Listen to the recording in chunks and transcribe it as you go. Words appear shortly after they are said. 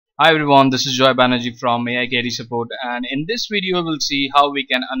Hi everyone, this is Joy Banerjee from AI Carry Support, and in this video we'll see how we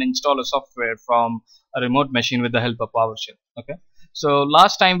can uninstall a software from a remote machine with the help of PowerShell. Okay, so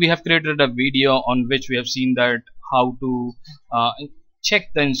last time we have created a video on which we have seen that how to check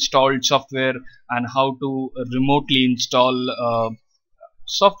the installed software and how to remotely install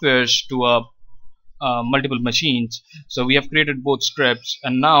softwares to multiple machines. So we have created both scripts,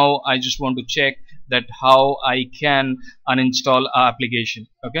 and now I just want to check that how I can uninstall our application.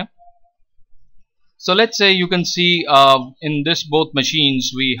 Okay, so let's say you can see in this both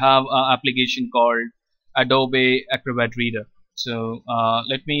machines we have an application called Adobe Acrobat Reader. So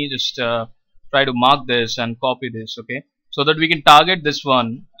let me just try to mark this and copy this, okay, so that we can target this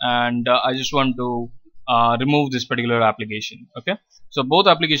one, and I just want to remove this particular application. Okay, so both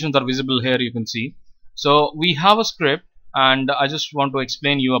applications are visible here, you can see. So we have a script, and I just want to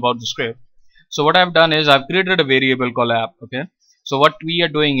explain you about the script. So what I've done is I've created a variable called app. Okay, so what we are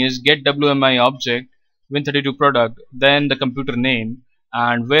doing is Get-WmiObject Win32 product, then the computer name,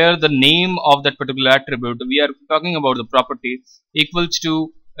 and where the name of that particular attribute, we are talking about the property, equals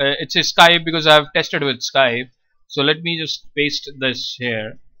to it's a Skype because I have tested with Skype. So let me just paste this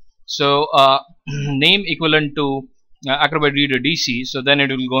here. So name equivalent to Acrobat Reader DC. So then it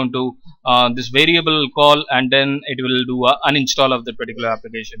will go into this variable call, and then it will do a uninstall of the particular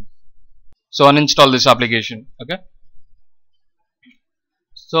application. So uninstall this application. Okay,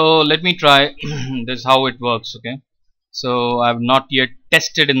 so let me try this is how it works. Okay, so I've not yet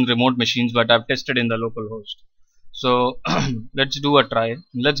tested in remote machines, but I've tested in the local host. So let's do a try.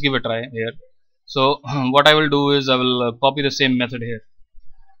 Let's give a try here. So what I will do is I will copy the same method here.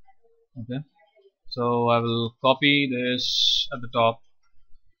 Okay, so I will copy this at the top,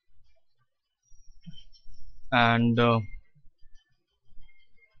 and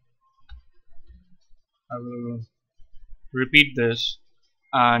I will repeat this,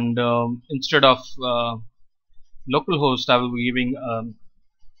 and instead of localhost I will be giving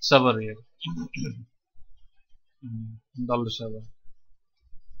server here. $server.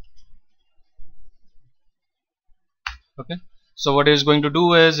 Okay, so what it is going to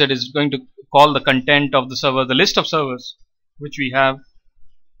do is it is going to call the content of the server, the list of servers which we have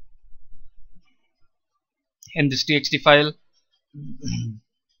in this txt file.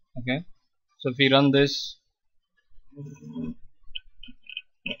 Okay, so if we run this,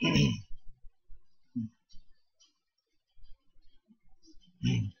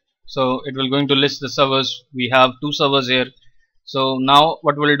 so it will going to list the servers. We have 2 servers here. So now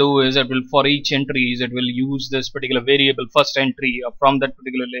what we'll do is it will, for each entries, it will use this particular variable first entry from that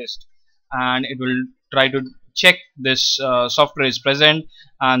particular list, and it will try to check this software is present,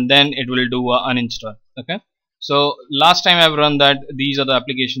 and then it will do a uninstall. Okay, so last time I've run that, these are the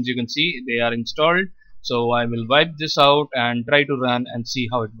applications, you can see they are installed. So I will wipe this out and try to run and see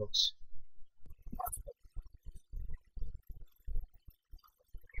how it works.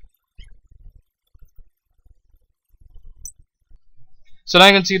 So now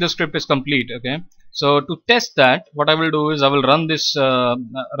you can see the script is complete. Okay, so to test that, what I will do is I will run this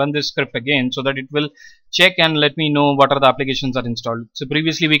script again, so that it will check and let me know what are the applications are installed. So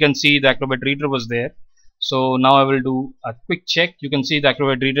previously we can see the Acrobat Reader was there. So now I will do a quick check. You can see the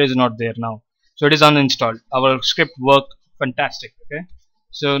Acrobat Reader is not there now, so it is uninstalled. Our script worked fantastic. Okay,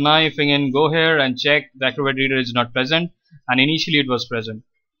 so now if we can go here and check, the Acrobat Reader is not present, and initially it was present.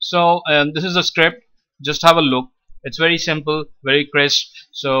 So this is the script. Just have a look. It's very simple, very crisp,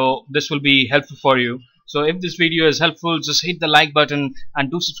 so this will be helpful for you. So if this video is helpful, just hit the like button and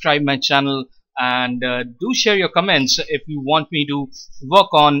do subscribe my channel, and do share your comments. If you want me to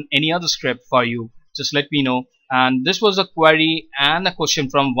work on any other script for you, just let me know. And this was a query and a question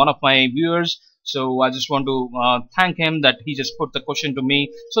from one of my viewers, so I just want to thank him that he just put the question to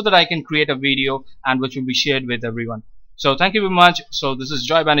me so that I can create a video and which will be shared with everyone. So thank you very much. So this is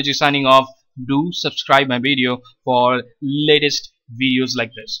Joy Banerjee signing off. Do subscribe my video for latest videos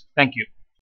like this. Thank you.